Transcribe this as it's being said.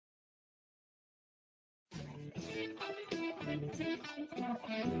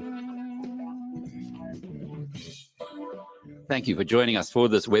Thank you for joining us for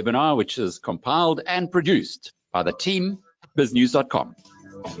this webinar, which is compiled and produced by the team at BizNews.com.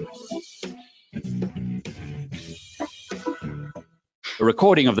 A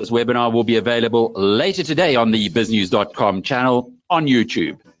recording of this webinar will be available later today on the BizNews.com channel on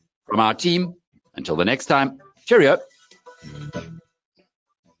YouTube. From our team, until the next time, cheerio.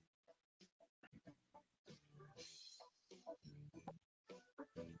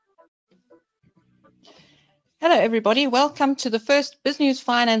 Hello everybody, welcome to the first BizNews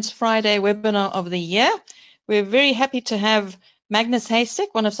Finance Friday webinar of the year. We're very happy to have Magnus Heystek,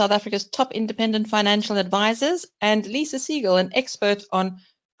 one of South Africa's top independent financial advisors, and Lisa Segall, an expert on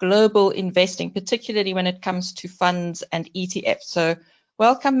global investing, particularly when it comes to funds and ETFs. So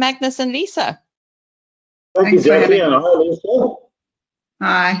welcome Magnus and Lisa. Thank you, Jackie, and hi Lisa.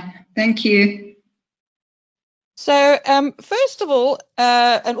 Hi, thank you. So first of all,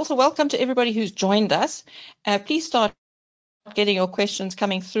 and also welcome to everybody who's joined us. Please start getting your questions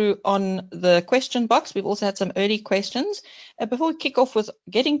coming through on the question box. We've also had some early questions. Before we kick off with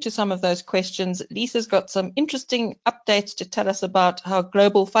getting to some of those questions, Lisa's got some interesting updates to tell us about how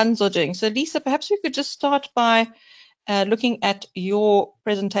global funds are doing. So Lisa, perhaps we could just start by looking at your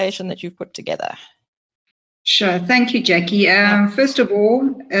presentation that you've put together. Sure, thank you, Jackie. First of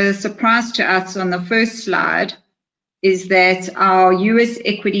all, a surprise to us on the first slide is that our US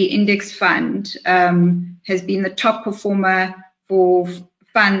equity index fund has been the top performer for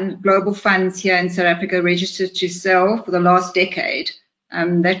global funds here in South Africa registered to sell for the last decade.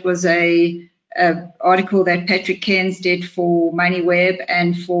 That was a article that Patrick Cairns did for MoneyWeb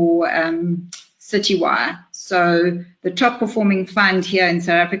and for Citywire. So the top performing fund here in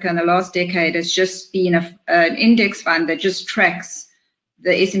South Africa in the last decade has just been an index fund that just tracks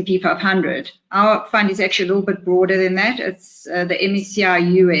the S&P 500. Our fund is actually a little bit broader than that. It's the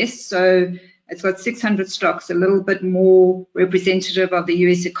MSCI US, so it's got 600 stocks, a little bit more representative of the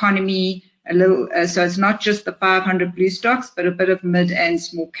US economy. So it's not just the 500 blue stocks, but a bit of mid and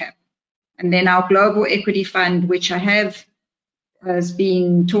small cap. And then our global equity fund, which has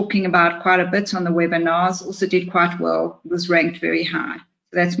been talking about quite a bit on the webinars, also did quite well. It was ranked very high.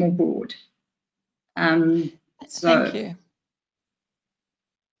 So that's more broad. Thank you.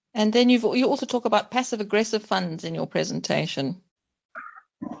 And then you also talk about passive-aggressive funds in your presentation.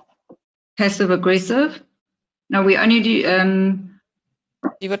 Passive-aggressive? No, we only do...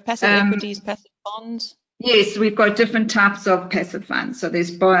 You've got passive equities, passive bonds? Yes, we've got different types of passive funds. So there's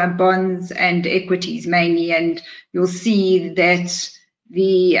bonds and equities mainly, and you'll see that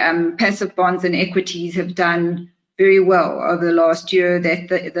the passive bonds and equities have done very well over the last year, that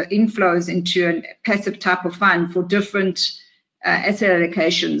the inflows into a passive type of fund for different asset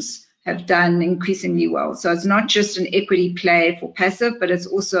allocations have done increasingly well. So it's not just an equity play for passive, but it's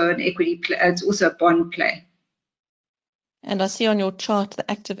also an equity play. It's also a bond play. And I see on your chart the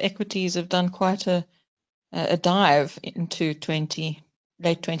active equities have done quite a dive into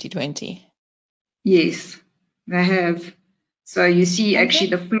late 2020. Yes, they have. So you see, actually,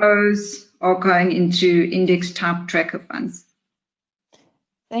 the flows are going into index type tracker funds.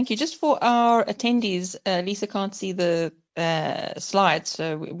 Thank you. Just for our attendees, Lisa can't see the slides,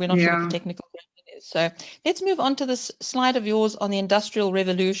 so we're not sure what the technical question is. So let's move on to this slide of yours on the Industrial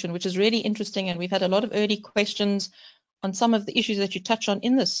Revolution, which is really interesting, and we've had a lot of early questions on some of the issues that you touch on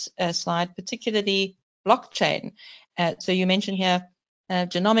in this slide, particularly blockchain. So you mentioned here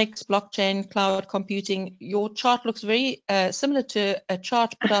genomics, blockchain, cloud computing. Your chart looks very similar to a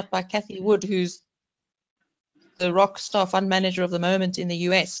chart put out by Kathy Wood, who's the rock star fund manager of the moment in the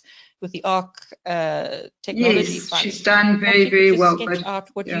US with the ARC technology fund. She's done very, very well. Sketch out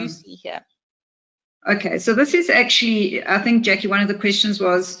what you see here. Okay, so this is actually, I think, Jackie, one of the questions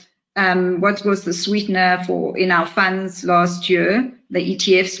was, what was the sweetener in our funds last year? The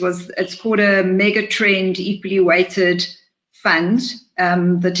ETFs it's called a mega trend equally weighted fund.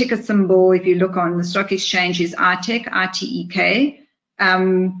 The ticker symbol, if you look on the stock exchange, is ITEK, ITEK.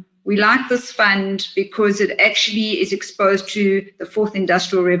 We like this fund because it actually is exposed to the fourth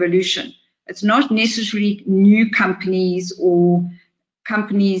industrial revolution. It's not necessarily new companies or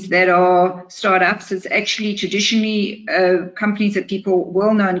companies that are startups. It's actually traditionally companies that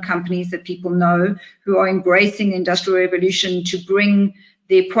well-known companies that people know, who are embracing the industrial revolution to bring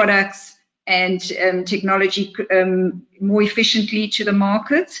their products and technology more efficiently to the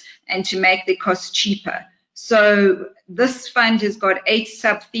market and to make their costs cheaper. So this fund has got 8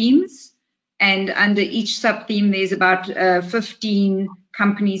 sub-themes, and under each sub-theme there's about 15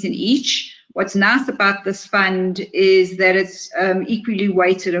 companies in each. what's nice about this fund is that it's equally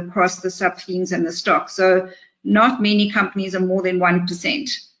weighted across the sub-themes and the stock. So not many companies are more than 1%.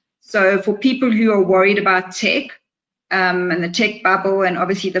 So for people who are worried about tech and the tech bubble and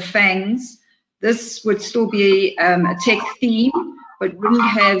obviously the FANGs, this would still be a tech theme, but wouldn't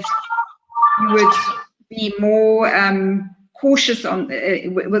have, you would be more cautious on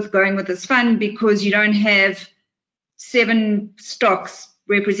with going with this fund because you don't have 7 stocks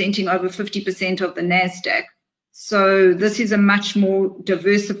representing over 50% of the NASDAQ. So this is a much more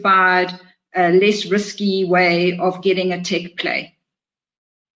diversified, less risky way of getting a tech play.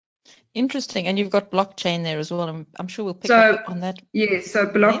 Interesting. And you've got blockchain there as well. I'm sure we'll pick up on that. Yeah, so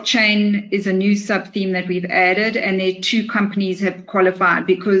blockchain is a new sub-theme that we've added, and there 2 companies have qualified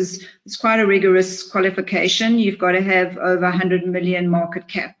because it's quite a rigorous qualification. You've got to have over 100 million market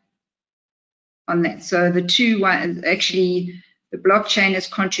cap on that. So the 2 actually, the blockchain has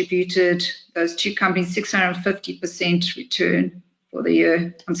contributed, those 2 companies, 650% return for the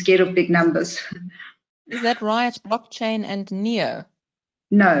year. I'm scared of big numbers. Is that right? Blockchain and Neo?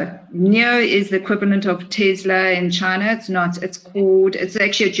 No, Neo is the equivalent of Tesla in China. It's not. It's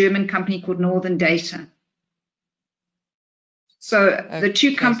actually a German company called Northern Data. So the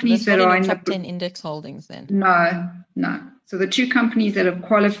 2 companies so that are in the top 10 index holdings then? No. So the 2 companies that have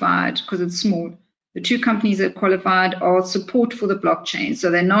qualified, because it's small, the 2 companies that qualified are support for the blockchain.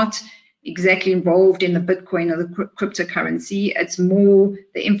 So they're not exactly involved in the Bitcoin or the cryptocurrency. It's more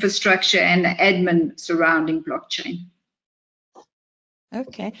the infrastructure and the admin surrounding blockchain.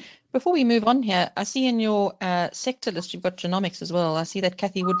 Okay. Before we move on here, I see in your sector list you've got genomics as well. I see that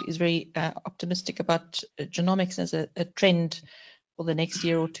Kathy Wood is very optimistic about genomics as a trend for the next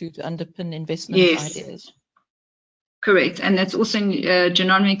year or 2 to underpin investment ideas. Correct. And that's also,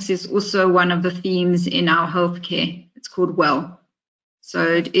 genomics is also one of the themes in our healthcare. It's called WELL. So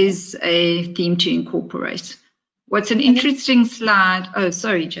it is a theme to incorporate. What's an interesting slide? Oh,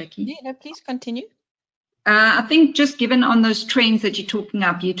 sorry, Jackie. Yeah, no, please continue. I think just given on those trends that you're talking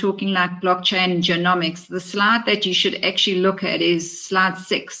like blockchain and genomics, the slide that you should actually look at is slide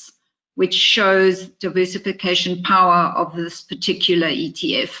 6, which shows diversification power of this particular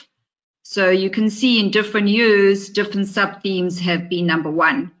ETF. So you can see in different years, different sub-themes have been number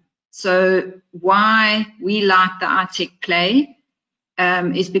 1. So why we like the iTech play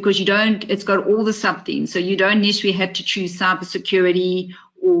is because it's got all the sub-themes. So you don't necessarily have to choose cybersecurity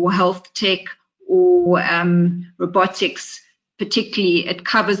or health tech or robotics. Particularly, it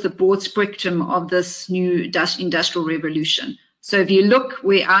covers the broad spectrum of this new industrial revolution. So if you look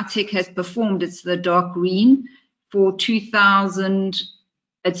where iTech has performed, it's the dark green. For 2000,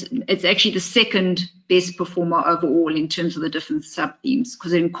 it's actually the second best performer overall in terms of the different sub-themes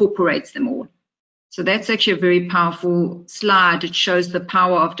because it incorporates them all. So that's actually a very powerful slide. It shows the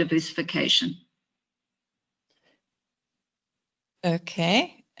power of diversification.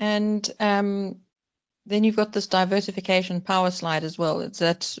 Okay. And then you've got this diversification power slide as well. Is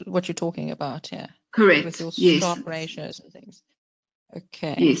that what you're talking about here? Correct. With your yes. sharp ratios and things.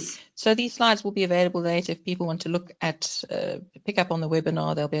 Okay. Yes. So these slides will be available later. If people want to look at, pick up on the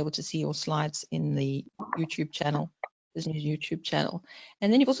webinar, they'll be able to see your slides in the YouTube channel, BizNews YouTube channel.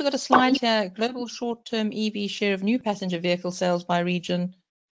 And then you've also got a slide here, global short-term EV share of new passenger vehicle sales by region.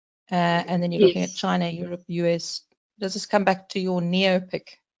 And then you're looking at China, Europe, US. Does this come back to your Neo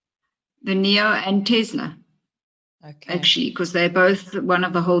pick? The Neo and Tesla. Okay. Actually, because they're both one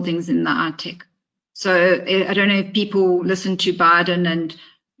of the holdings in the iTech. So I don't know if people listen to Biden and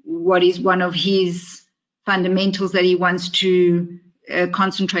what is one of his fundamentals that he wants to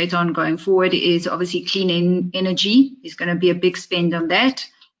concentrate on going forward is obviously clean energy. There's going to be a big spend on that,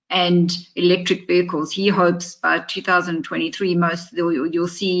 and electric vehicles. He hopes by 2023 you'll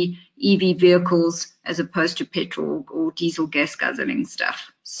see EV vehicles as opposed to petrol or diesel gas guzzling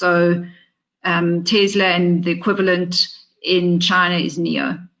stuff. So Tesla and the equivalent in China is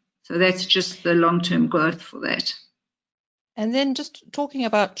Neo. So that's just the long-term growth for that. And then just talking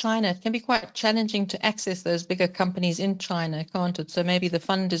about China, it can be quite challenging to access those bigger companies in China, can't it? So maybe the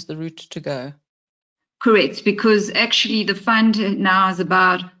fund is the route to go. Correct, because actually the fund now is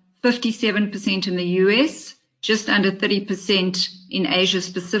about 57% in the US, just under 30% in Asia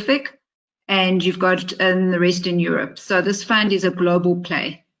Pacific, and you've got the rest in Europe. So this fund is a global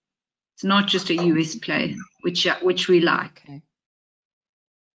play. It's not just a US play, which we like.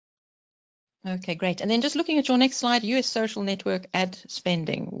 Okay, great. And then just looking at your next slide, US social network ad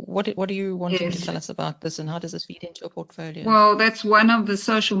spending. What are you wanting to tell us about this, and how does this feed into your portfolio? Well, that's one of the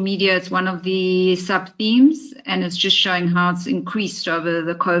social media. It's one of the sub-themes, and it's just showing how it's increased over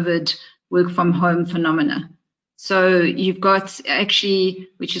the COVID work from home phenomena. So you've got actually,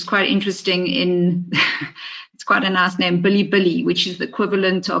 which is quite interesting in, it's quite a nice name, Bilibili, which is the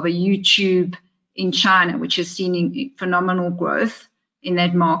equivalent of a YouTube in China, which has seen phenomenal growth in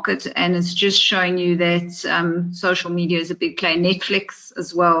that market. And it's just showing you that social media is a big play. Netflix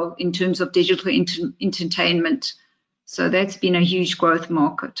as well in terms of digital entertainment. So that's been a huge growth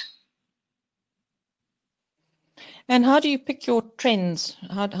market. And how do you pick your trends?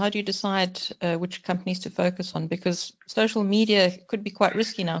 How do you decide which companies to focus on? Because social media could be quite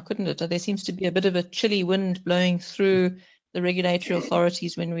risky now, couldn't it? There seems to be a bit of a chilly wind blowing through the regulatory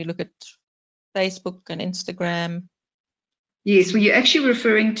authorities when we look at Facebook and Instagram. Yes, well, you're actually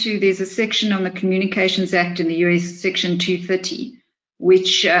referring to, there's a section on the Communications Act in the US, Section 230,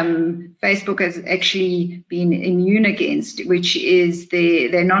 which Facebook has actually been immune against, which is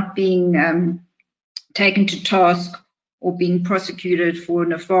they're not being taken to task or being prosecuted for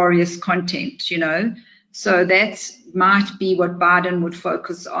nefarious content, you know. So that might be what Biden would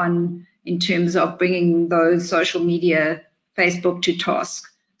focus on in terms of bringing those social media, Facebook to task.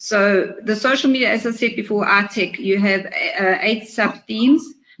 So the social media, as I said before, Heystek, you have 8 sub-themes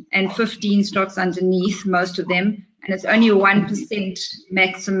and 15 stocks underneath, most of them, and it's only a 1%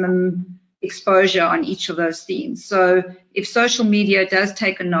 maximum exposure on each of those themes. So if social media does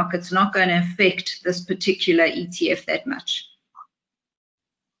take a knock, it's not going to affect this particular ETF that much.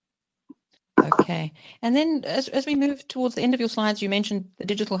 Okay. And then as we move towards the end of your slides, you mentioned the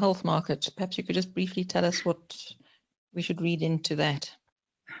digital health market. Perhaps you could just briefly tell us what we should read into that.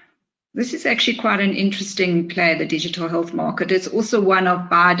 This is actually quite an interesting play, the digital health market. It's also one of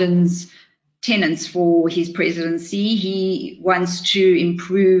Biden's tenets for his presidency. He wants to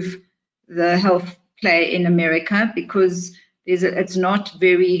improve the health play in America because it's not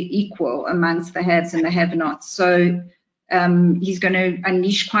very equal amongst the haves and the have-nots. So he's going to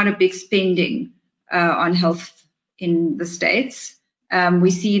unleash quite a big spending on health in the States.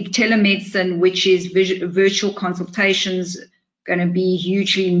 We see telemedicine, which is virtual consultations, going to be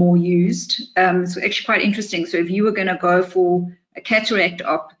hugely more used. So actually quite interesting. So if you were going to go for a cataract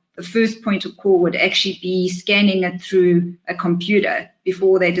op, the first point of call would actually be scanning it through a computer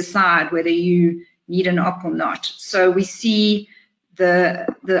before they decide whether you need an op or not. So we see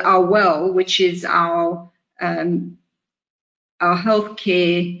our WELL, which is our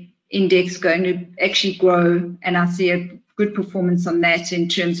healthcare index, going to actually grow, and I see a good performance on that in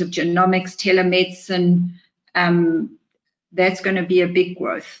terms of genomics, telemedicine. That's going to be a big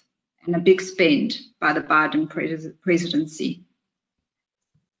growth and a big spend by the Biden presidency.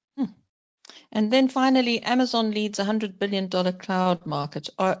 And then finally, Amazon leads $100 billion cloud market.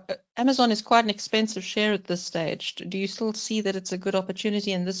 Amazon is quite an expensive share at this stage. Do you still see that it's a good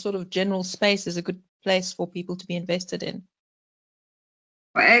opportunity and this sort of general space is a good place for people to be invested in?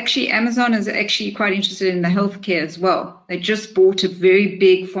 Well, actually, Amazon is actually quite interested in the healthcare as well. They just bought a very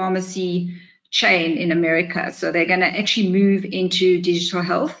big pharmacy chain in America. So they're going to actually move into digital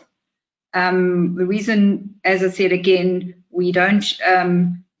health. The reason, as I said, again, we don't,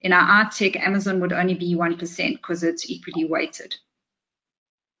 in our Heystek, Amazon would only be 1% because it's equity weighted.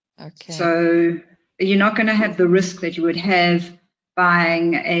 Okay. So you're not going to have the risk that you would have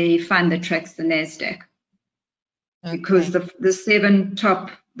buying a fund that tracks the NASDAQ. Okay. Because the 7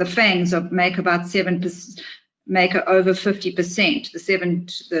 top, the FANGs make about 7%, make over 50%.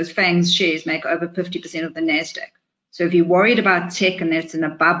 The FANGs shares make over 50% of the NASDAQ. So if you're worried about tech and that's in a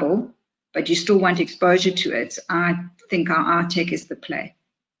bubble, but you still want exposure to it, I think our tech is the play.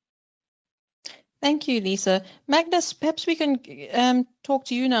 Thank you, Lisa. Magnus, perhaps we can talk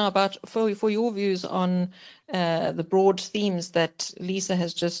to you now about for your views on the broad themes that Lisa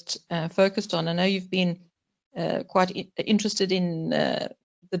has just focused on. I know you've been quite interested in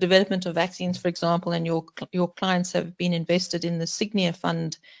the development of vaccines, for example, and your clients have been invested in the Signia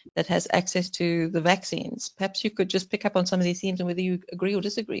fund that has access to the vaccines. Perhaps you could just pick up on some of these themes and whether you agree or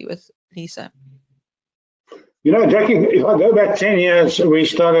disagree with Lisa. You know, Jackie, if I go back 10 years, we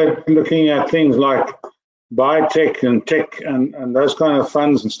started looking at things like biotech and tech and those kind of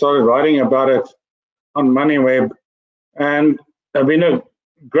funds and started writing about it on MoneyWeb. And I've been a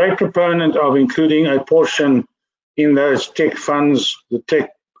great proponent of including a portion in those tech funds, the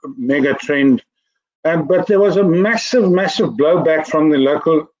tech mega trend. But there was a massive blowback from the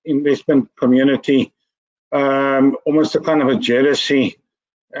local investment community, almost a kind of a jealousy.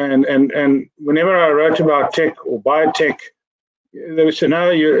 And whenever I wrote about tech or biotech, they would say,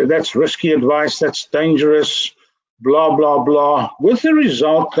 no, that's risky advice, that's dangerous, blah, blah, blah. With the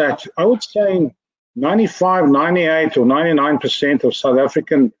result that I would say 95, 98 or 99% of South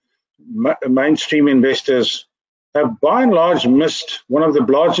African mainstream investors have by and large missed one of the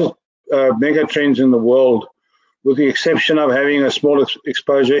largest mega trends in the world, with the exception of having a small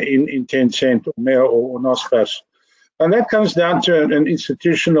exposure in Tencent or MEA or Naspers. And that comes down to an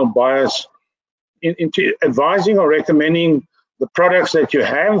institutional bias into advising or recommending the products that you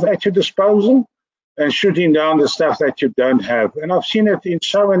have at your disposal and shooting down the stuff that you don't have. And I've seen it in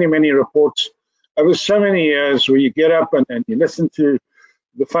so many reports over so many years where you get up and you listen to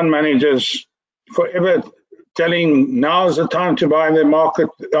the fund managers forever telling now's the time to buy in the market,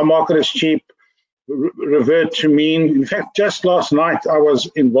 our market is cheap, revert to mean. In fact, just last night I was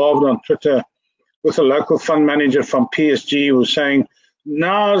involved on Twitter with a local fund manager from PSG who was saying,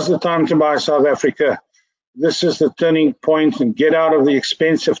 now's the time to buy South Africa. This is the turning point and get out of the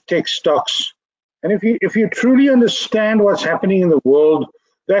expensive tech stocks. And if you truly understand what's happening in the world,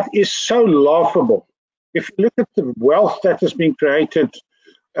 that is so laughable. If you look at the wealth that has been created,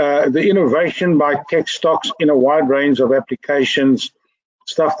 the innovation by tech stocks in a wide range of applications,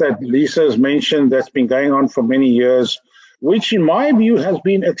 stuff that Lisa has mentioned that's been going on for many years, which in my view has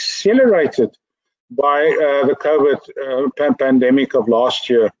been accelerated by the COVID pandemic of last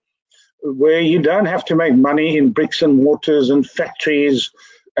year, where you don't have to make money in bricks and mortars and factories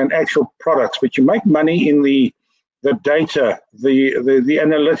and actual products, but you make money in the data, the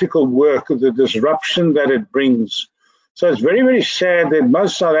analytical work, the disruption that it brings. So it's very sad that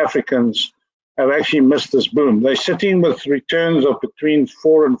most South Africans have actually missed this boom. They're sitting with returns of between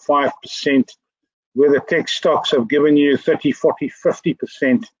 4 and 5%, where the tech stocks have given you 30, 40,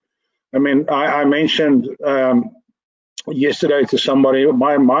 50%. I mean, I mentioned yesterday to somebody,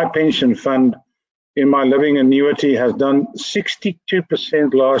 my pension fund in my living annuity has done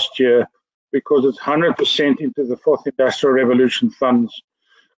 62% last year because it's 100% into the fourth industrial revolution funds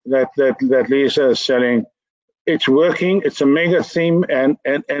that Lisa is selling. It's working. It's a mega theme, and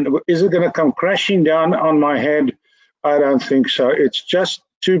is it going to come crashing down on my head? I don't think so. It's just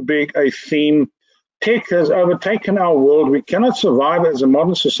too big a theme. Tech has overtaken our world. We cannot survive as a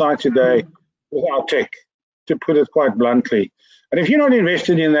modern society today without tech, to put it quite bluntly. And if you're not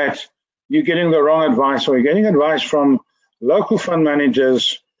invested in that, you're getting the wrong advice, or you're getting advice from local fund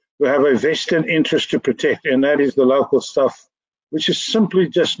managers who have a vested interest to protect, and that is the local stuff, which is simply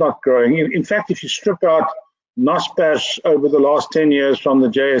just not growing. In fact, if you strip out Naspers over the last 10 years from the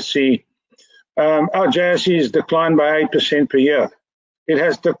JSE, our JSE has declined by 8% per year. It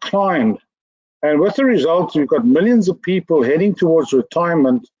has declined. And with the result, you've got millions of people heading towards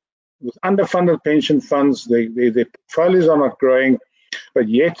retirement with underfunded pension funds. Their portfolios are not growing, but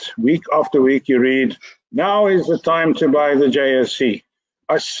yet week after week you read, now is the time to buy the JSE.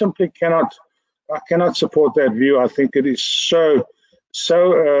 I simply cannot support that view. I think it is so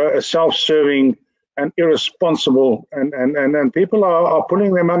self-serving and irresponsible, and people are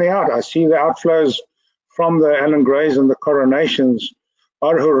pulling their money out. I see the outflows from the Alan Greys and the coronations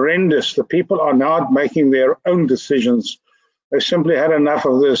are horrendous. The people are now making their own decisions. They simply had enough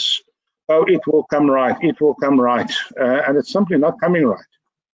of this. Oh, it will come right. It will come right. And it's simply not coming right.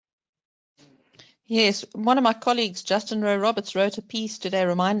 Yes, one of my colleagues, Justin Rowe Roberts, wrote a piece today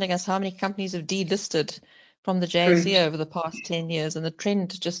reminding us how many companies have delisted from the JSE over the past 10 years, and the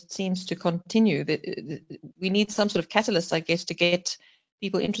trend just seems to continue. We need some sort of catalyst, I guess, to get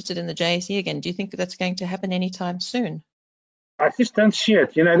people interested in the JSE again. Do you think that's going to happen anytime soon? I just don't see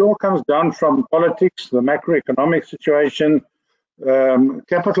it. You know, it all comes down from politics, the macroeconomic situation.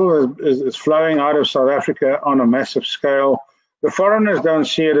 Capital is flowing out of South Africa on a massive scale. The foreigners don't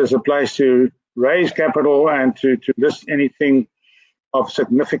see it as a place to raise capital and to list anything of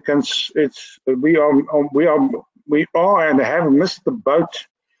significance. We are and have missed the boat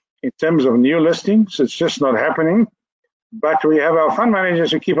in terms of new listings. It's just not happening. But we have our fund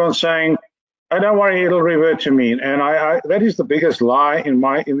managers who keep on saying, "Oh, don't worry, it'll revert to mean." And that is the biggest lie in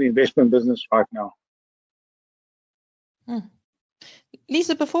the investment business right now.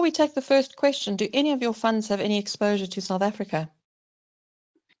 Lisa, before we take the first question, do any of your funds have any exposure to South Africa?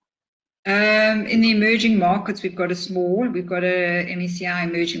 In the emerging markets, we've got a MECI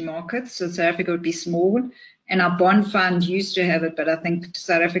emerging markets, so South Africa would be small, and our bond fund used to have it, but I think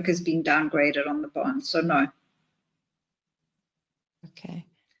South Africa's been downgraded on the bond, so no. Okay.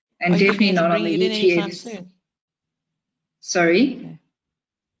 And definitely not on the ETFs. Sorry? Okay.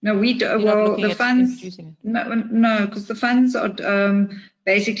 No, we do. Well, the funds, no, because the funds are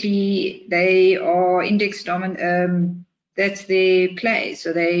basically, they are index dominant. That's their play.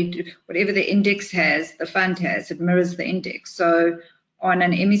 So they do whatever the index has, the fund has, it mirrors the index. So on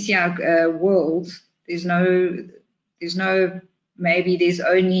an MECI world, there's only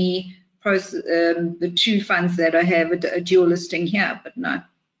the two funds that have a dual listing here, but no.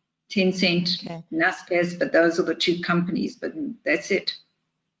 Tencent, Naspers, but those are the two companies, but that's it.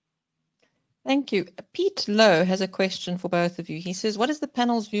 Thank you. Pete Lowe has a question for both of you. He says, what is the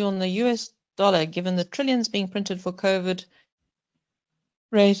panel's view on the US dollar given the trillions being printed for COVID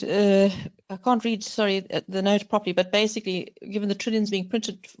rate? I can't read, sorry, the note properly, but basically, given the trillions being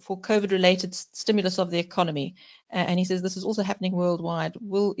printed for COVID-related stimulus of the economy, and he says this is also happening worldwide,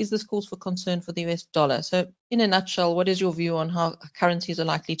 is this cause for concern for the US dollar? So in a nutshell, what is your view on how currencies are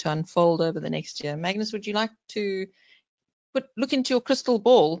likely to unfold over the next year? Magnus, would you like to look into your crystal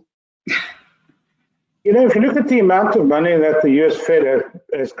ball? You know, if you look at the amount of money that the US Fed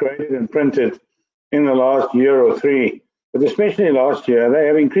has created and printed in the last year or three, but especially last year, they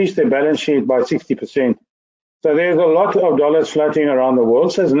have increased their balance sheet by 60%. So there's a lot of dollars floating around the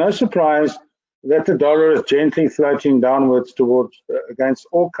world. So it's no surprise that the dollar is gently floating downwards towards against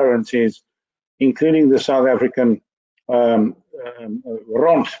all currencies, including the South African rand.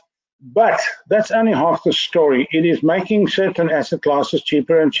 But that's only half the story. It is making certain asset classes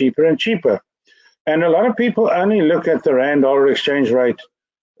cheaper and cheaper and cheaper. And a lot of people only look at the rand-dollar exchange rate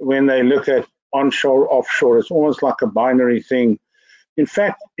when they look at onshore, offshore. It's almost like a binary thing. In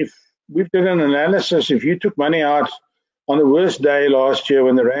fact, if we did an analysis, if you took money out on the worst day last year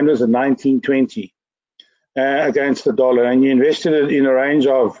when the rand was at 19.20 against the dollar, and you invested it in a range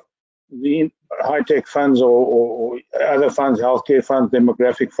of the high-tech funds or other funds, healthcare funds,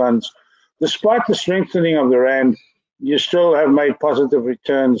 demographic funds, despite the strengthening of the rand, you still have made positive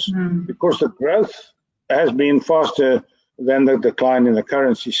returns because the growth has been faster than the decline in the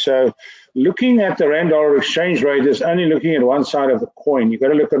currency. So looking at the rand-dollar exchange rate is only looking at one side of the coin. You've got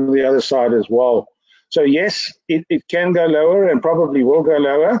to look at the other side as well. So yes, it can go lower and probably will go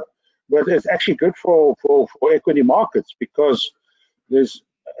lower, but it's actually good for equity markets because there's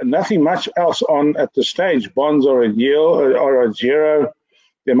nothing much else on at the stage. Bonds are at yield or at zero.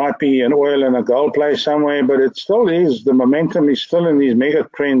 There might be an oil and a gold play somewhere, but it still is, the momentum is still in these mega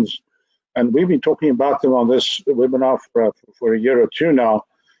trends. And we've been talking about them on this webinar for a year or two now,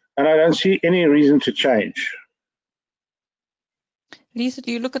 and I don't see any reason to change. Lisa,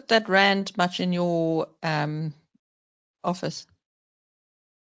 do you look at that rand much in your office?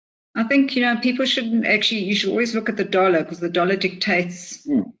 I think, people shouldn't actually, you should always look at the dollar because the dollar dictates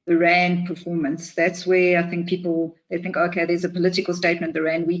the rand performance. That's where I think people, they think, okay, there's a political statement, the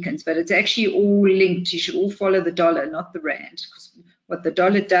rand weakens, but it's actually all linked. You should all follow the dollar, not the rand, because what the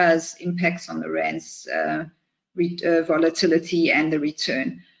dollar does impacts on the rand's volatility and the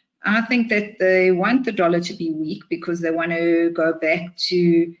return. I think that they want the dollar to be weak because they want to go back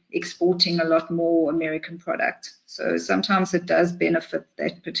to exporting a lot more American product. So sometimes it does benefit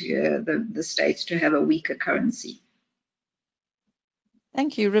that particular the states to have a weaker currency.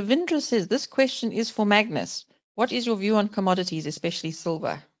 Thank you. Ravindra says this question is for Magnus. What is your view on commodities, especially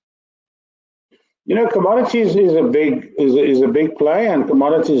silver? Commodities is a big play, and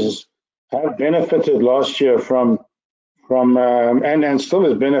commodities have benefited last year from and still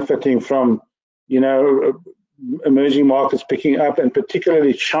is benefiting from, emerging markets picking up, and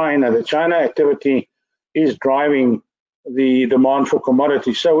particularly China. The China activity is driving the demand for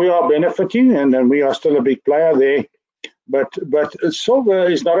commodities. So we are benefiting, and then we are still a big player there. But silver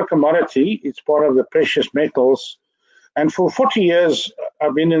is not a commodity. It's part of the precious metals. And for 40 years,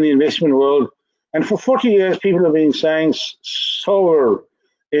 I've been in the investment world, and for 40 years, people have been saying silver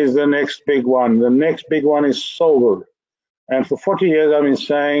is the next big one. The next big one is silver. And for 40 years, I've been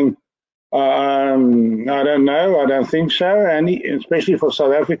saying, I don't know, I don't think so. And especially for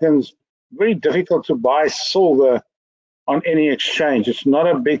South Africans, very difficult to buy silver on any exchange. It's not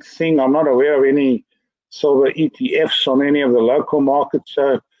a big thing. I'm not aware of any silver ETFs on any of the local markets.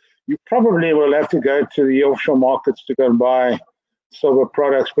 So you probably will have to go to the offshore markets to go and buy silver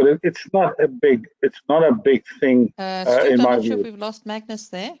products. But it's not a big thing Stuart, in my I'm not view. sure if we've lost Magnus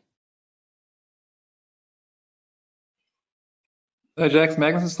there. No, Jax,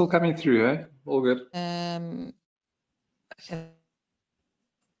 Magnus is still coming through, eh? All good. Okay.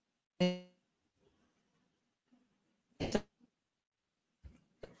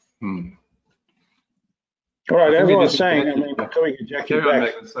 All right, as I was saying, can we get Jackie back?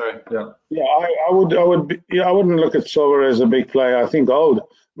 Magnus, sorry. Yeah. Yeah, I wouldn't look at silver as a big player. I think gold.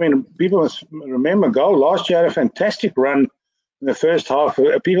 People must remember gold last year had a fantastic run in the first half.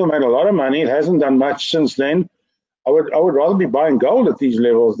 People made a lot of money. It hasn't done much since then. I would rather be buying gold at these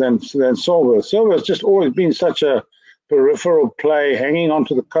levels than silver. Silver has just always been such a peripheral play, hanging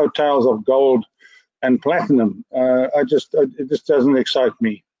onto the coattails of gold and platinum. It just doesn't excite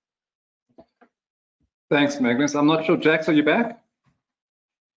me. Thanks, Magnus. I'm not sure, Jax, are you back? I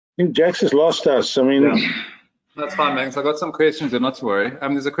think Jax has lost us. Yeah. That's fine, Magnus. I've got some questions, not to worry.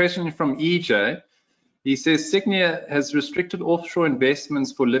 There's a question from EJ. He says Signia has restricted offshore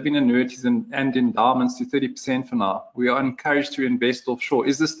investments for living annuities and endowments to 30% for now. We are encouraged to invest offshore.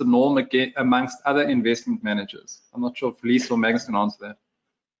 Is this the norm again amongst other investment managers? I'm not sure if Lisa or Magnus can answer that.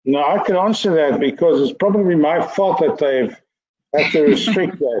 No, I can answer that because it's probably my fault that they've had to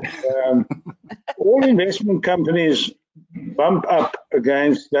restrict that. All investment companies bump up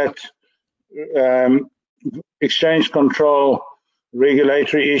against that exchange control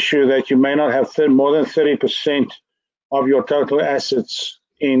regulatory issue that you may not have more than 30% of your total assets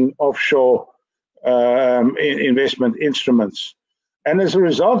in offshore investment instruments. And as a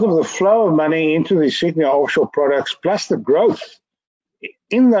result of the flow of money into the Signia offshore products, plus the growth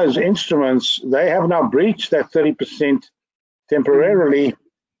in those instruments, they have now breached that 30% temporarily,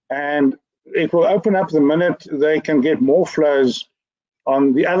 and it will open up the minute they can get more flows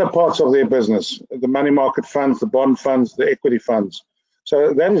on the other parts of their business, the money market funds, the bond funds, the equity funds.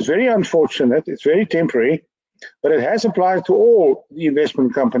 So that is very unfortunate. It's very temporary, but it has applied to all the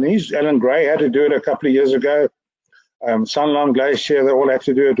investment companies. Alan Gray had to do it a couple of years ago. Sanlam, Glacier, they all have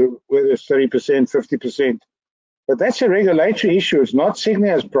to do it, whether it's 30%, 50%. But that's a regulatory issue. It's not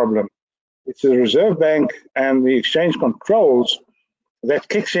Signia's problem. It's the Reserve Bank and the exchange controls that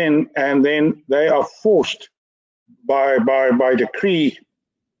kicks in, and then they are forced by decree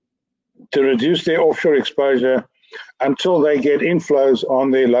to reduce their offshore exposure until they get inflows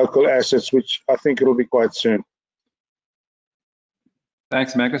on their local assets, which I think it'll be quite soon.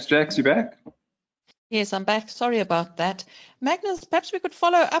 Thanks, Magnus. Jax, you back? Yes, I'm back. Sorry about that. Magnus, perhaps we could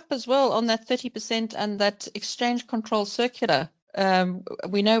follow up as well on that 30% and that exchange control circular.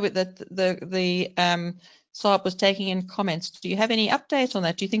 We know that the SARB was taking in comments. Do you have any update on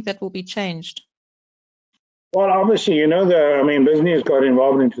that? Do you think that will be changed? Well, obviously, you know, BizNews got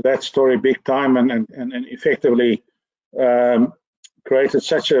involved into that story big time and effectively created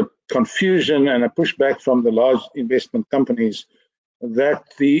such a confusion and a pushback from the large investment companies that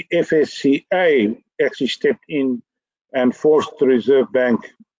the FSCA actually stepped in and forced the Reserve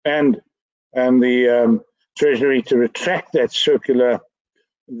Bank and the Treasury to retract that circular.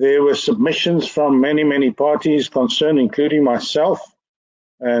 There were submissions from many parties concerned, including myself,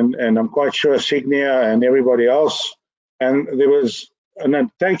 and I'm quite sure Signia and everybody else. And there was an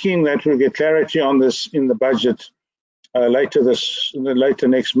undertaking that we'll get clarity on this in the budget later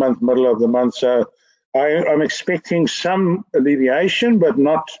next month, middle of the month. So I'm expecting some alleviation, but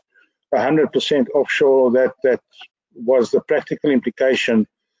not 100% offshore. That was the practical implication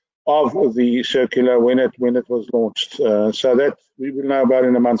of the circular when it was launched. So that we will know about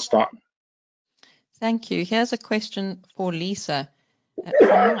in a month's time. Thank you. Here's a question for Lisa.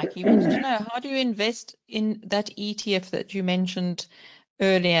 From Mike, he wants to know, how do you invest in that ETF that you mentioned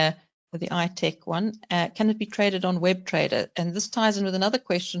earlier, the Heystek one? Can it be traded on WebTrader? And this ties in with another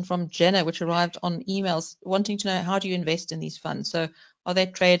question from Jenna, which arrived on emails, wanting to know, how do you invest in these funds? So are they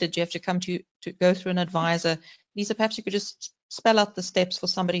traded? Do you have to come to go through an advisor? Lisa, perhaps you could just spell out the steps for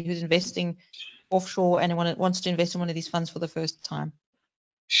somebody who's investing offshore and wants to invest in one of these funds for the first time.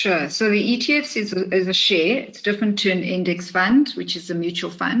 Sure. So the ETFs is a share. It's different to an index fund, which is a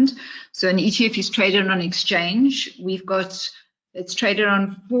mutual fund. So an ETF is traded on exchange. It's traded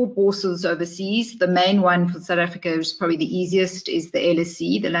on 4 bourses overseas. The main one for South Africa is probably the easiest, is the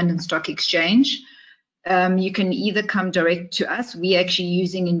LSE, the London Stock Exchange. You can either come direct to us. We're actually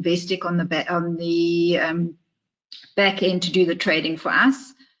using Heystek on the back end to do the trading for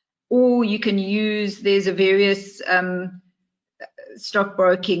us, or you can use, there's a various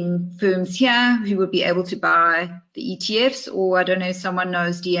stockbroking firms here who will be able to buy the ETFs, or I don't know if someone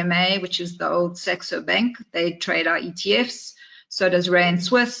knows DMA, which is the old Saxo Bank. They trade our ETFs. So does Rand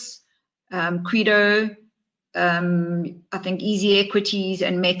Swiss, Credo, I think Easy Equities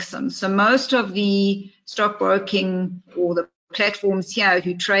and Maxim. So most of the stockbroking or the platforms here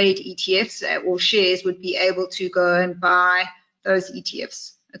who trade ETFs or shares would be able to go and buy those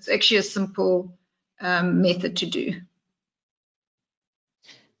ETFs. It's actually a simple method to do.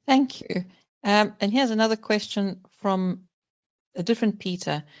 Thank you. And here's another question from a different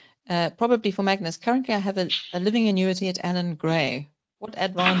Peter, probably for Magnus. Currently, I have a living annuity at Alan Gray. What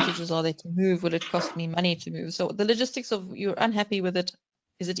advantages are there to move? Will it cost me money to move? So the logistics of, you're unhappy with it.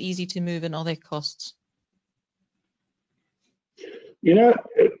 Is it easy to move, and are there costs? You know,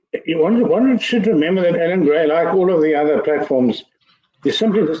 one should remember that Alan Gray, like all of the other platforms, is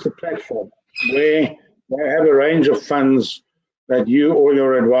simply just a platform where they have a range of funds that you or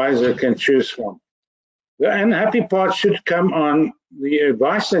your advisor can choose from. The unhappy part should come on the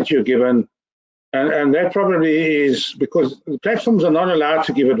advice that you're given, and that probably is because the platforms are not allowed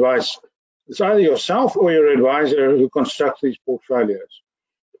to give advice. It's either yourself or your advisor who constructs these portfolios.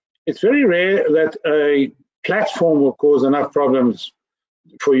 it's very rare that a platform will cause enough problems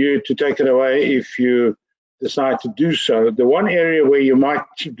for you to take it away if you decide to do so. The one area where you might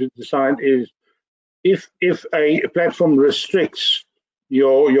decide is if a platform restricts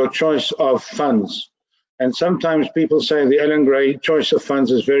your choice of funds. And sometimes people say the Ellen Gray choice of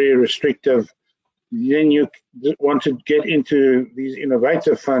funds is very restrictive. Then you want to get into these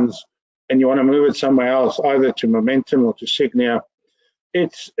innovative funds and you want to move it somewhere else, either to Momentum or to Signia.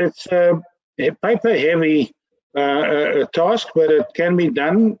 It's a paper heavy task, but it can be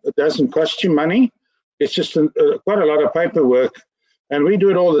done. It doesn't cost you money. It's just quite a lot of paperwork. And we do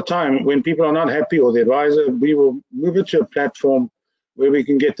it all the time. When people are not happy or the advisor, we will move it to a platform where we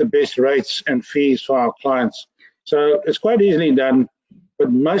can get the best rates and fees for our clients. So it's quite easily done,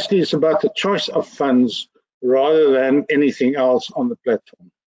 but mostly it's about the choice of funds rather than anything else on the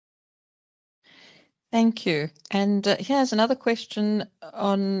platform. Thank you. And here's another question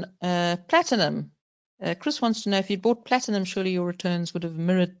on platinum. Chris wants to know, if you bought platinum, surely your returns would have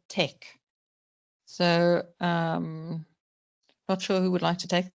mirrored tech. So not sure who would like to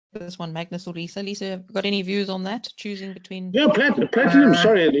take this one, Magnus or Lisa. Lisa, have you got any views on that, choosing between? Yeah, platinum,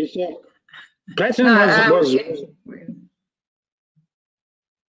 sorry, Lisa. Platinum was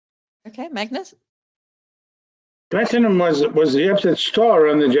Okay, Magnus? Platinum was the absolute star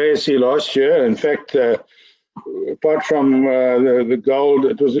on the JSE last year. In fact, apart from the gold,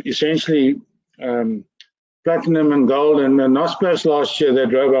 it was essentially platinum and gold and Naspers last year that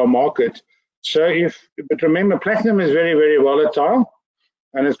drove our market. So but remember, platinum is very, very volatile,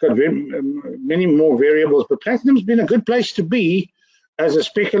 and it's got many more variables. But platinum's been a good place to be as a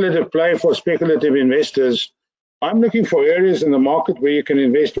speculative play for speculative investors. I'm looking for areas in the market where you can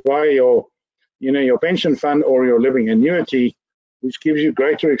invest via your pension fund or your living annuity, which gives you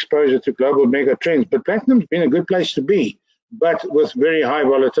greater exposure to global mega trends. But platinum's been a good place to be, but with very high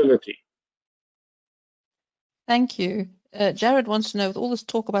volatility. Thank you. Jared wants to know, with all this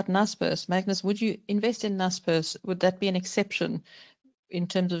talk about Naspers, Magnus, would you invest in Naspers? Would that be an exception in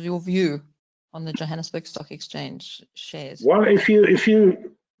terms of your view on the Johannesburg Stock Exchange shares? Well, if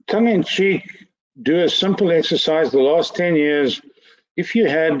you tongue in cheek do a simple exercise, the last 10 years, if you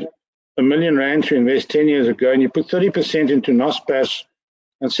had R1 million to invest 10 years ago and you put 30% into Naspers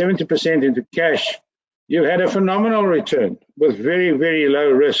and 70% into cash, you had a phenomenal return with very, very low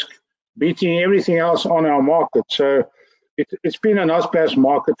risk, beating everything else on our market. So it's been a Naspers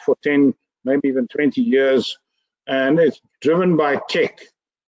market for 10, maybe even 20 years, and it's driven by tech.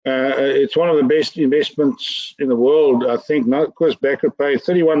 It's one of the best investments in the world, I think. Of course, Becker paid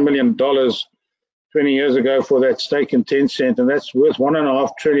 $31 million 20 years ago for that stake in Tencent, and that's worth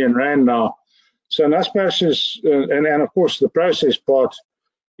R1.5 trillion now. So Naspers is, and of course the process part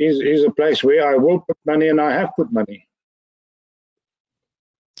is a place where I will put money, and I have put money.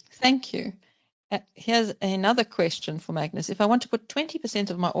 Thank you. Here's another question for Magnus. If I want to put 20%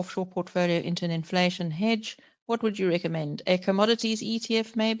 of my offshore portfolio into an inflation hedge, what would you recommend? A commodities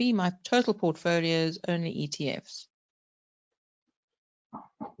ETF maybe? My total portfolio is only ETFs.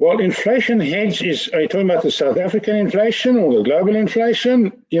 Well, inflation hedge are you talking about the South African inflation or the global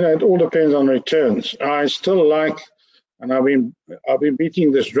inflation? It all depends on returns. I still like, and I've been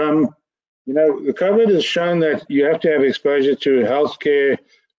beating this drum. The COVID has shown that you have to have exposure to healthcare,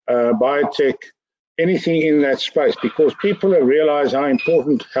 biotech, anything in that space, because people have realized how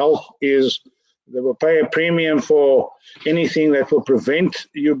important health is. They will pay a premium for anything that will prevent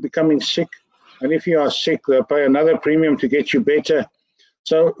you becoming sick. And if you are sick, they'll pay another premium to get you better.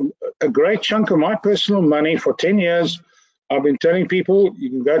 So a great chunk of my personal money for 10 years, I've been telling people you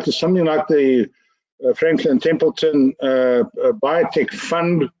can go to something like the Franklin Templeton Biotech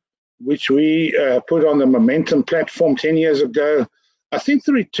Fund, which we put on the Momentum platform 10 years ago. I think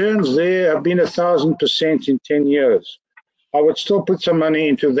the returns there have been 1,000% in 10 years. I would still put some money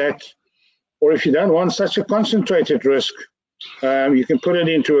into that. Or if you don't want such a concentrated risk, you can put it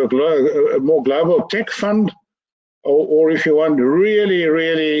into a more global tech fund. Or if you want really,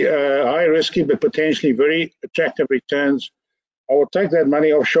 really high risky but potentially very attractive returns, I will take that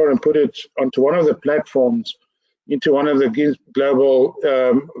money offshore and put it onto one of the platforms, into one of the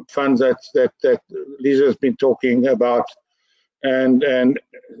GinsGlobal funds that Lisa has been talking about, and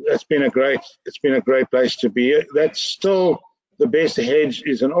it's been a great place to be. That's still the best hedge,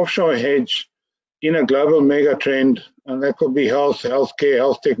 is an offshore hedge in a global mega trend, and that could be healthcare,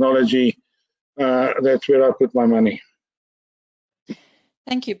 health technology. That's where I put my money.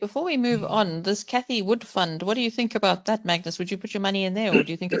 Thank you. Before we move on, this Cathy Wood fund, what do you think about that, Magnus? Would you put your money in there, or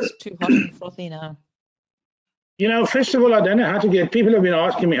do you think it's too hot and frothy now? First of all, I don't know how to get, people have been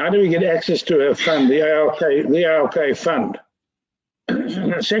asking me, how do we get access to a fund, the ALK fund?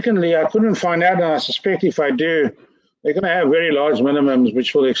 Secondly, I couldn't find out, and I suspect if I do, they're going to have very large minimums,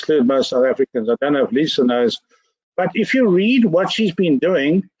 which will exclude most South Africans. I don't know if Lisa knows. But if you read what she's been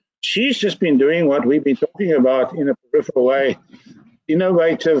doing, she's just been doing what we've been talking about in a peripheral way.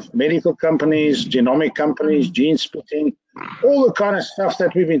 Innovative medical companies, genomic companies, gene splitting, all the kind of stuff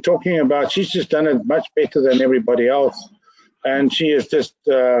that we've been talking about. She's just done it much better than everybody else. And she has just,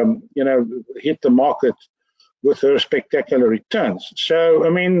 hit the market with her spectacular returns. So,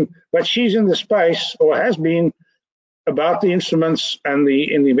 I mean, but she's in the space, or has been, about the instruments and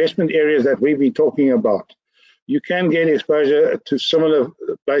in the investment areas that we've been talking about. You can get exposure to similar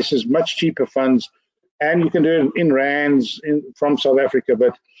places, much cheaper funds, and you can do it in rands from South Africa.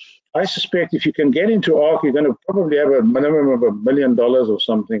 But I suspect if you can get into ARC, you're going to probably have a minimum of $1 million or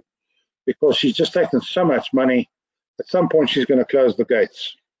something, because she's just taken so much money. At some point, she's going to close the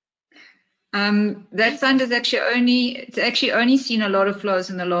gates. That fund is actually only seen a lot of flows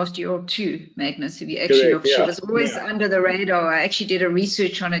in the last year or two, Magnus. If you actually look, she was always under the radar. I actually did a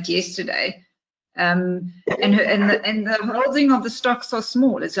research on it yesterday. And the holding of the stocks are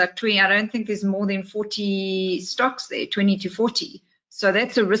small. It's like 20. I don't think there's more than 40 stocks there, 20 to 40. So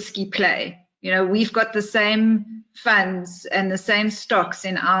that's a risky play. We've got the same funds and the same stocks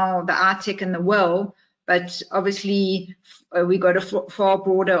in the Heystek and the Well, but obviously we got a far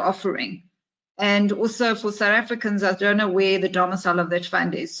broader offering. And also for South Africans, I don't know where the domicile of that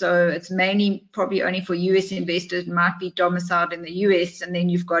fund is. So it's mainly probably only for US investors. It might be domiciled in the US, and then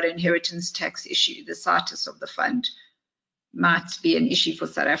you've got an inheritance tax issue. The status of the fund might be an issue for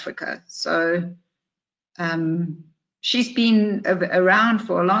South Africa. So she's been around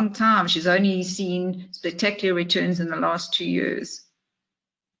for a long time. She's only seen spectacular returns in the last 2 years.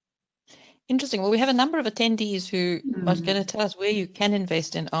 Interesting. Well, we have a number of attendees who are going to tell us where you can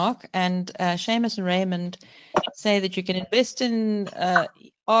invest in ARC. And Seamus and Raymond say that you can invest in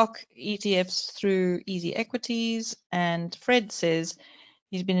ARC ETFs through Easy Equities. And Fred says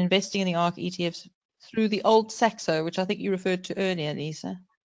he's been investing in the ARC ETFs through the old Saxo, which I think you referred to earlier, Lisa.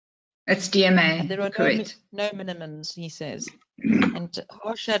 It's DMA. And there are correct. No minimums, he says. And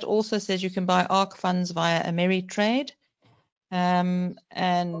Harshad also says you can buy ARC funds via Ameritrade. And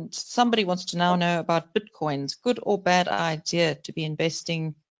somebody wants to now know about Bitcoins. Good or bad idea to be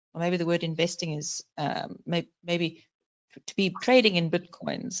investing, or maybe the word investing is maybe to be trading in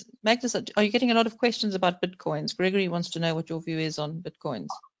Bitcoins. Magnus, are you getting a lot of questions about Bitcoins? Gregory wants to know what your view is on Bitcoins.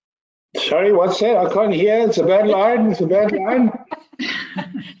 Sorry, what's that? I can't hear. It's a bad line. It's a bad line.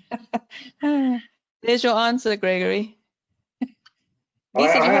 There's your answer, Gregory.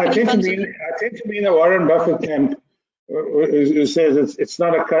 I tend to be in the Warren Buffett camp, who says it's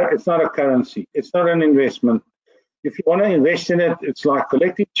not a currency. It's not an investment. If you want to invest in it, it's like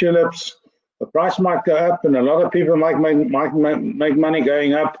collecting tulips. The price might go up, and a lot of people might make money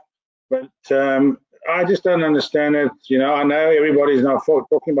going up. But I just don't understand it. I know everybody's now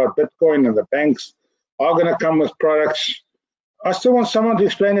talking about Bitcoin, and the banks are going to come with products. I still want someone to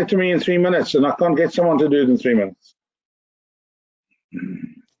explain it to me in 3 minutes, and I can't get someone to do it in 3 minutes.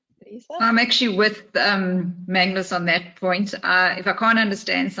 I'm actually with Magnus on that point. If I can't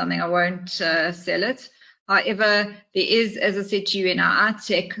understand something, I won't sell it. However, there is, as I said to you in our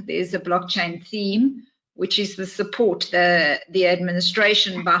Heystek, there's a blockchain theme, which is the support, the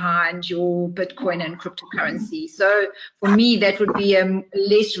administration behind your Bitcoin and cryptocurrency. So for me, that would be a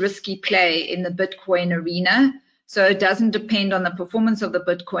less risky play in the Bitcoin arena. So it doesn't depend on the performance of the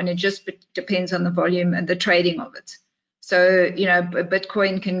Bitcoin. It just depends on the volume and the trading of it. So,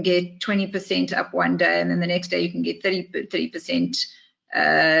 Bitcoin can get 20% up one day, and then the next day you can get 30%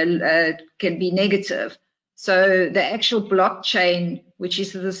 can be negative. So the actual blockchain, which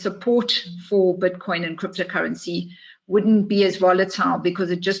is the support for Bitcoin and cryptocurrency, wouldn't be as volatile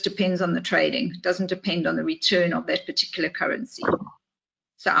because it just depends on the trading. It doesn't depend on the return of that particular currency.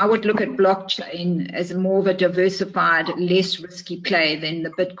 So I would look at blockchain as more of a diversified, less risky play than the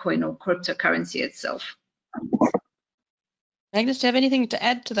Bitcoin or cryptocurrency itself. Magnus, do you have anything to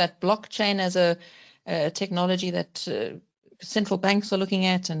add to that? Blockchain as a technology that central banks are looking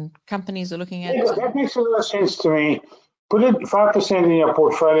at and companies are looking at? Yeah, that makes a lot of sense to me. Put it 5% in your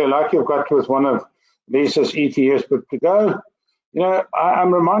portfolio like you've got with one of Lisa's ETFs, but to go,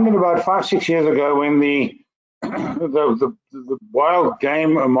 I'm reminded about 5-6 years ago when the wild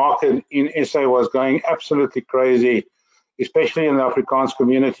game market in SA was going absolutely crazy, especially in the Afrikaans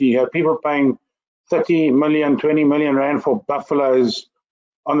community. You had people paying 30 million, 20 million rand for buffaloes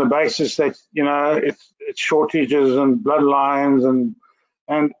on the basis that, it's shortages and bloodlines.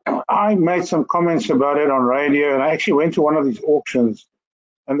 And I made some comments about it on radio, and I actually went to one of these auctions,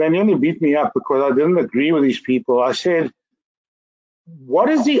 and they nearly beat me up because I didn't agree with these people. I said, what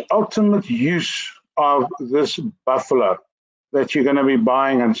is the ultimate use of this buffalo that you're going to be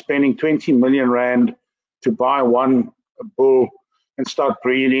buying and spending 20 million rand to buy one bull and start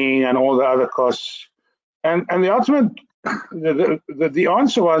breeding and all the other costs? And the ultimate, the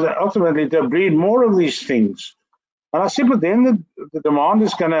answer was ultimately to breed more of these things. And I said, but then the demand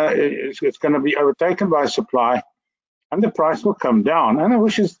is going to be overtaken by supply, and the price will come down. And I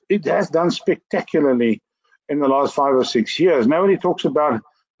wish it has done spectacularly in the last 5 or 6 years. Nobody talks about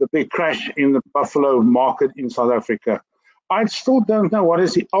the big crash in the buffalo market in South Africa. I still don't know what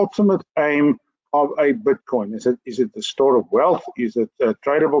is the ultimate aim of a Bitcoin. Is it the store of wealth? Is it a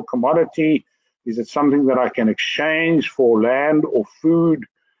tradable commodity? Is it something that I can exchange for land or food?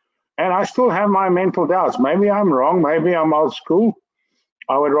 And I still have my mental doubts. Maybe I'm wrong. Maybe I'm old school.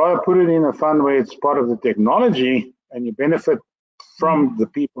 I would rather put it in a fund where it's part of the technology and you benefit from the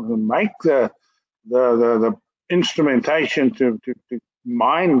people who make the instrumentation to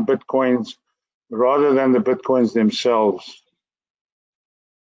mine Bitcoins rather than the Bitcoins themselves.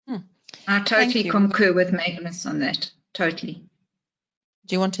 I totally concur with Magnus on that. Totally.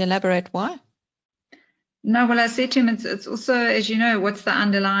 Do you want to elaborate why? No, well, I said to him, it's also, as you know, what's the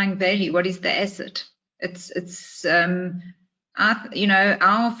underlying value? What is the asset?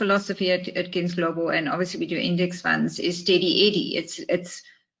 Our philosophy at GinsGlobal, and obviously we do index funds, is steady eddy.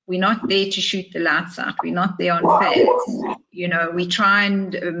 We're not there to shoot the lights out. We're not there on fads. We try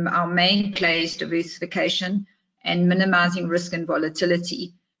and our main play is diversification and minimizing risk and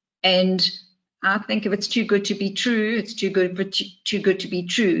volatility. And I think if it's too good to be true, it's too good to be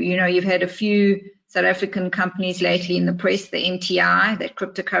true. You've had a few South African companies lately in the press, the MTI, that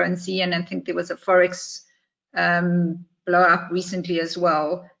cryptocurrency, and I think there was a Forex blow up recently as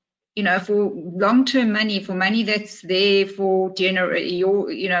well. For long-term money, for money that's there for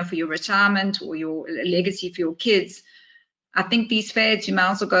for your retirement or your legacy for your kids, I think these fads, you might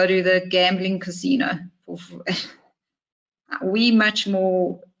also go to the gambling casino. We much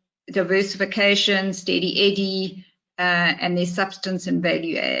more diversification, steady eddy, and there's substance and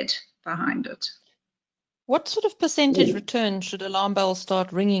value add behind it. What sort of percentage return should alarm bells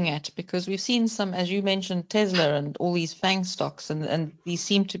start ringing at? Because we've seen some, as you mentioned, Tesla and all these FANG stocks, and these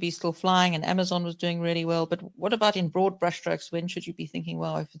seem to be still flying, and Amazon was doing really well. But what about in broad brushstrokes? When should you be thinking,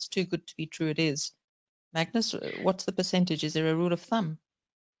 well, if it's too good to be true, it is? Magnus, what's the percentage? Is there a rule of thumb?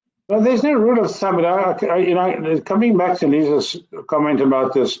 Well, there's no rule of thumb, but coming back to Lisa's comment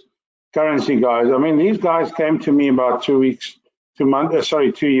about this currency guys, I mean, these guys came to me about 2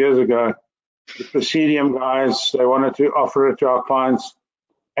 years ago. The Presidium guys, they wanted to offer it to our clients.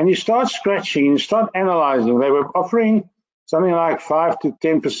 And you start scratching, you start analyzing. They were offering something like 5 to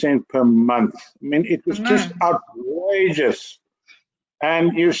 10% per month. I mean, it was just outrageous.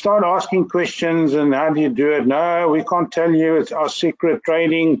 And you start asking questions, and how do you do it? No, we can't tell you. It's our secret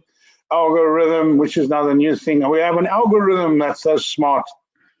trading algorithm, which is now the new thing. We have an algorithm that's so smart.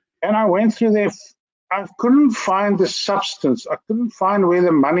 And I went through there. I couldn't find the substance. I couldn't find where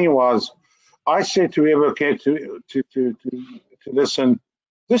the money was. I said to whoever cared to listen,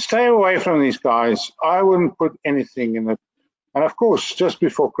 just stay away from these guys. I wouldn't put anything in it. And of course, just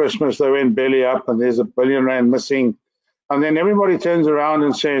before Christmas, they went belly up and there's R1 billion missing. And then everybody turns around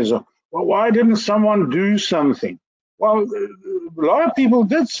and says, well, why didn't someone do something? Well, a lot of people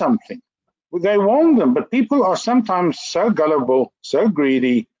did something. They warned them, but people are sometimes so gullible, so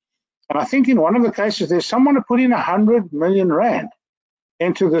greedy. And I think in one of the cases, there's someone who put in 100 million rand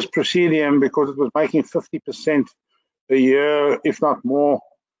into this Presidium because it was making 50% a year, if not more.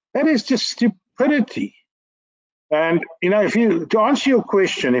 That is just stupidity. And, to answer your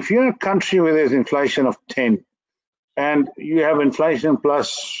question, if you're in a country where there's inflation of 10 and you have inflation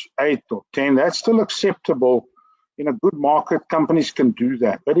plus 8 or 10, that's still acceptable. In a good market, companies can do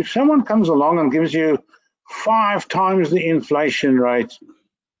that. But if someone comes along and gives you 5 times the inflation rate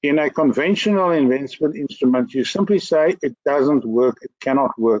in a conventional investment instrument, you simply say it doesn't work, it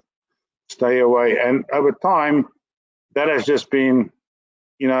cannot work, stay away. And over time, that has just been,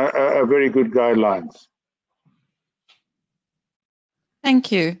 a very good guidelines.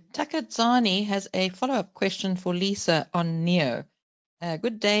 Thank you. Takadzani has a follow-up question for Lisa on NEO.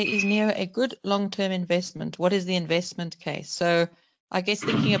 Good day. Is NEO a good long-term investment? What is the investment case? So I guess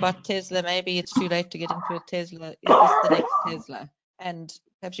thinking about Tesla, maybe it's too late to get into a Tesla. Is this the next Tesla? And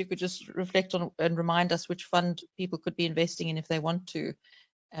perhaps you could just reflect on and remind us which fund people could be investing in if they want to,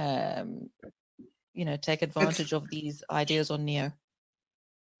 take advantage of these ideas on NEO.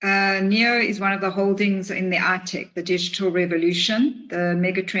 NEO is one of the holdings in the iTech, the digital revolution, the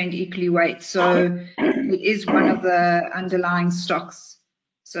megatrend equally weight. So it is one of the underlying stocks.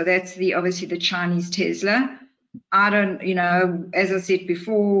 So that's obviously the Chinese Tesla. I don't, you know, as I said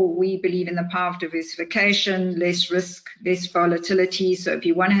before, we believe in the power of diversification, less risk, less volatility. So if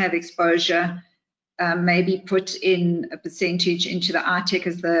you want to have exposure, maybe put in a percentage into the Heystek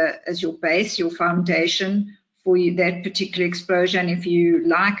as your base, your foundation for that particular exposure. And if you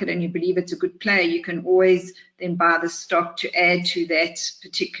like it and you believe it's a good play, you can always then buy the stock to add to that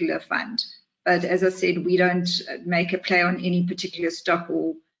particular fund. But as I said, we don't make a play on any particular stock,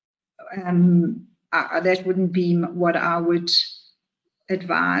 or that wouldn't be what I would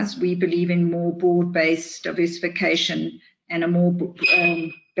advise. We believe in more broad-based diversification and a more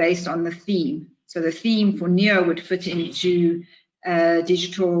based on the theme. So the theme for NEO would fit into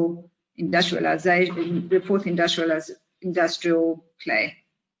digital industrialization, the fourth industrial play.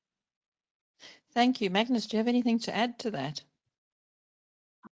 Thank you. Magnus, do you have anything to add to that?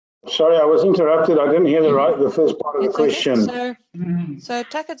 Sorry, I was interrupted. I didn't hear the first part of the question. Okay. So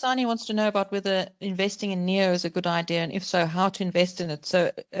Takadzani wants to know about whether investing in NEO is a good idea, and if so, how to invest in it.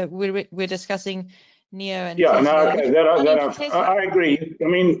 So we're discussing NEO and yeah, Tesla. no, okay, I agree. I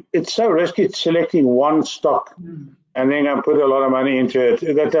mean, it's so risky selecting one stock and then I put a lot of money into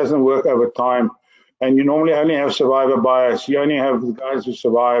it. That doesn't work over time. And you normally only have survivor bias. You only have the guys who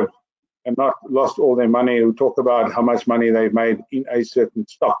survived and not lost all their money, who talk about how much money they've made in a certain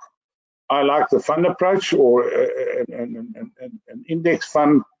stock. I like the fund approach, or an index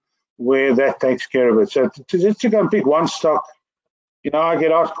fund where that takes care of it. So just to go and pick one stock, you know, I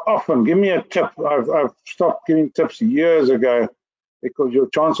get asked often, give me a tip. I've stopped giving tips years ago because your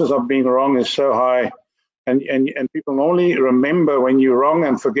chances of being wrong is so high, and people only remember when you're wrong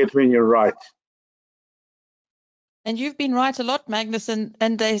and forget when you're right. And you've been right a lot, Magnus, and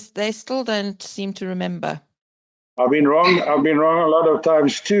they still don't seem to remember. I've been wrong a lot of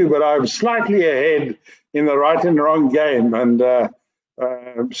times too, but I'm slightly ahead in the right and wrong game. And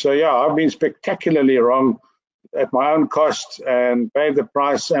so yeah, I've been spectacularly wrong at my own cost and paid the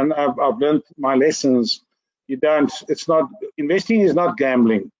price, and I've learned my lessons. Investing is not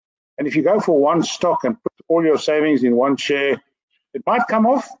gambling. And if you go for one stock and put all your savings in one share, it might come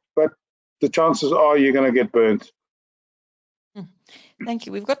off, but the chances are you're going to get burnt. Thank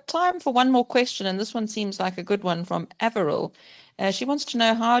you. We've got time for one more question, and this one seems like a good one from Averil. She wants to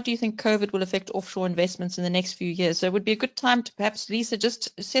know, how do you think COVID will affect offshore investments in the next few years? So it would be a good time to perhaps, Lisa, just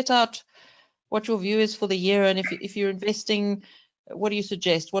set out what your view is for the year, and if you're investing, what do you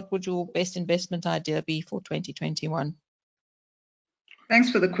suggest? What would your best investment idea be for 2021?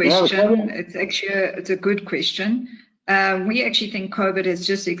 Thanks for the question. It's a good question. We actually think COVID has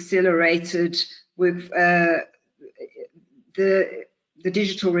just accelerated with the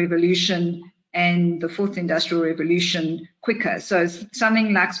digital revolution and the fourth industrial revolution quicker. So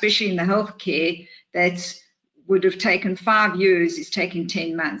something like, especially in the healthcare, that would have taken 5 years is taking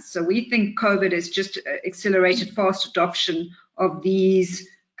 10 months. So we think COVID has just accelerated fast adoption of these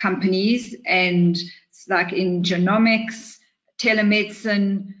companies, and like in genomics,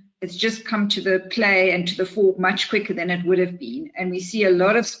 telemedicine, it's just come to the play and to the fore much quicker than it would have been. And we see a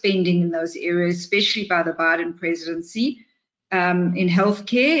lot of spending in those areas, especially by the Biden presidency. In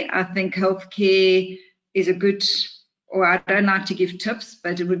healthcare, I think healthcare is a good, or I don't like to give tips,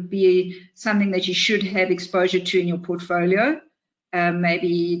 but it would be something that you should have exposure to in your portfolio.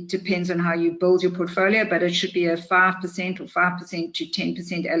 Maybe it depends on how you build your portfolio, but it should be a 5% or 5% to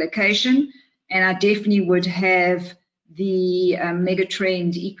 10% allocation. And I definitely would have the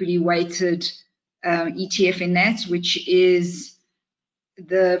megatrend equally weighted ETF in that, which is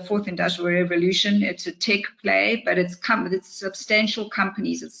the fourth industrial revolution. It's a tech play, but it's substantial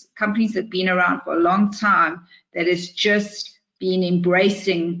companies. It's companies that have been around for a long time that has just been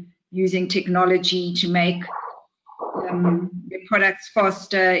embracing using technology to make their products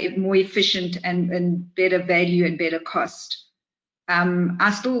faster, more efficient, and better value and better cost.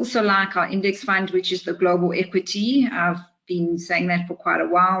 I still also like our index fund, which is the global equity. I've been saying that for quite a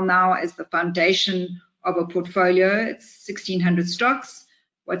while now as the foundation of a portfolio. It's 1,600 stocks.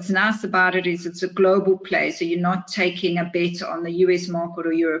 What's nice about it is it's a global play, so you're not taking a bet on the US market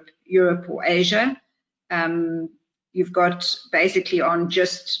or Europe or Asia. You've got basically on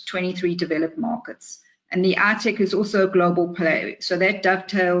just 23 developed markets. And the Heystek is also a global play, so that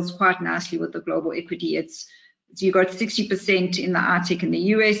dovetails quite nicely with the global equity. You've got 60% in the Heystek in the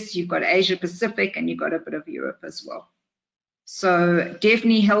US, you've got Asia Pacific, and you've got a bit of Europe as well. So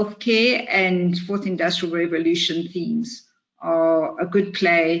definitely healthcare and fourth industrial revolution themes are a good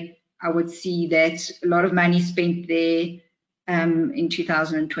play. I would see that a lot of money spent there in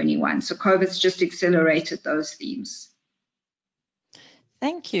 2021. So COVID's just accelerated those themes.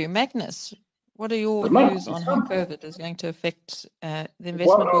 Thank you. Magnus, What are your views on how COVID is going to affect the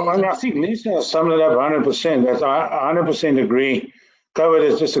investment world? Well, I think Lisa summed it up 100%. I 100% agree. COVID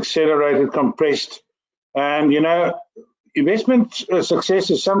has just accelerated, compressed, and investment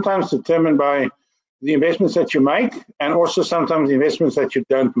success is sometimes determined by the investments that you make, and also sometimes the investments that you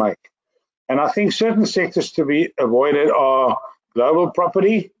don't make. And I think certain sectors to be avoided are global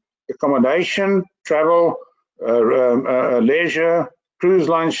property, accommodation, travel, leisure, cruise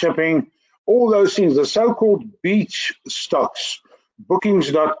line shipping, all those things, the so-called beach stocks,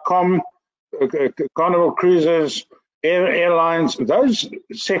 bookings.com, Carnival Cruises, airlines, those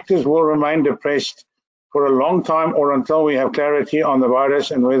sectors will remain depressed for a long time or until we have clarity on the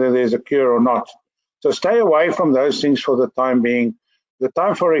virus and whether there's a cure or not. So stay away from those things for the time being. The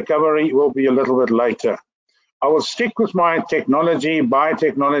time for recovery will be a little bit later. I will stick with my technology,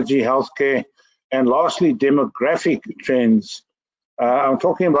 biotechnology, healthcare, and lastly, demographic trends. I'm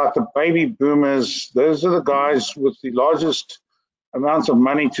talking about the baby boomers. Those are the guys with the largest amounts of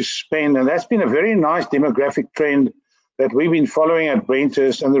money to spend, and that's been a very nice demographic trend that we've been following at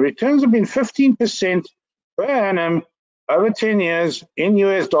Brenthurst, and the returns have been 15% per annum over 10 years in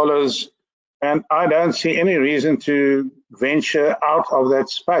US dollars, and I don't see any reason to venture out of that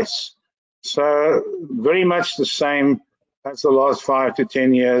space. So very much the same as the last 5 to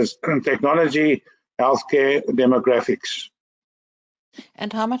 10 years, technology, healthcare, demographics.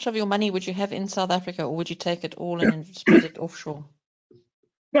 And how much of your money would you have in South Africa, or would you take it all and spread it offshore?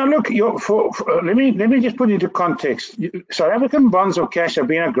 Now, look, let me just put it into context. South African bonds or cash have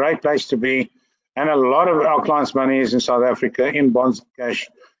been a great place to be, and a lot of our clients' money is in South Africa in bonds and cash,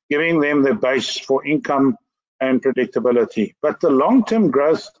 giving them the base for income and predictability. But the long-term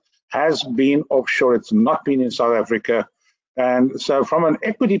growth has been offshore. It's not been in South Africa. And so from an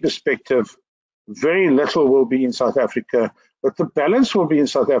equity perspective, very little will be in South Africa, but the balance will be in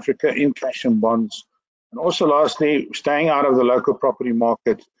South Africa in cash and bonds. And also lastly, staying out of the local property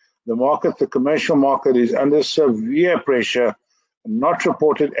market. The commercial market is under severe pressure, not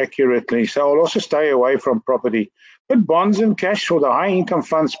reported accurately. So I'll also stay away from property. But bonds and cash for the high income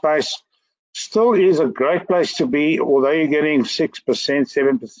fund space still is a great place to be, although you're getting 6%,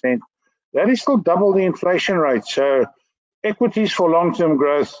 7%. That is still double the inflation rate. So equities for long-term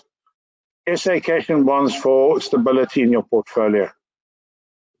growth, SA cash and bonds for stability in your portfolio.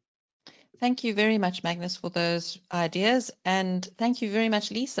 Thank you very much, Magnus, for those ideas. And thank you very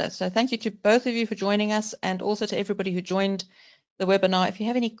much, Lisa. So thank you to both of you for joining us, and also to everybody who joined the webinar. If you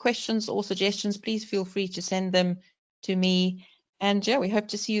have any questions or suggestions, please feel free to send them to me. And yeah, we hope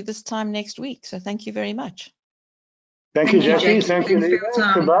to see you this time next week. So thank you very much. Thank you, Jackie. Thank you,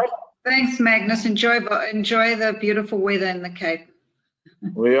 Lisa. Goodbye. Thanks, Magnus. Enjoy the beautiful weather in the Cape.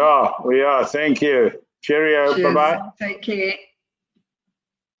 We are. Thank you. Cheerio. Bye-bye. Take care.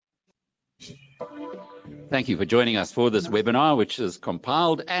 Thank you for joining us for this webinar, which is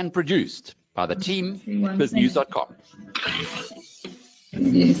compiled and produced by the team at BizNews.com.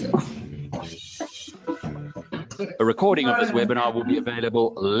 A recording of this webinar will be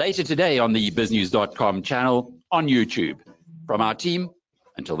available later today on the BizNews.com channel on YouTube. From our team,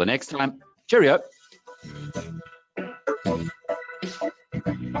 until the next time, cheerio.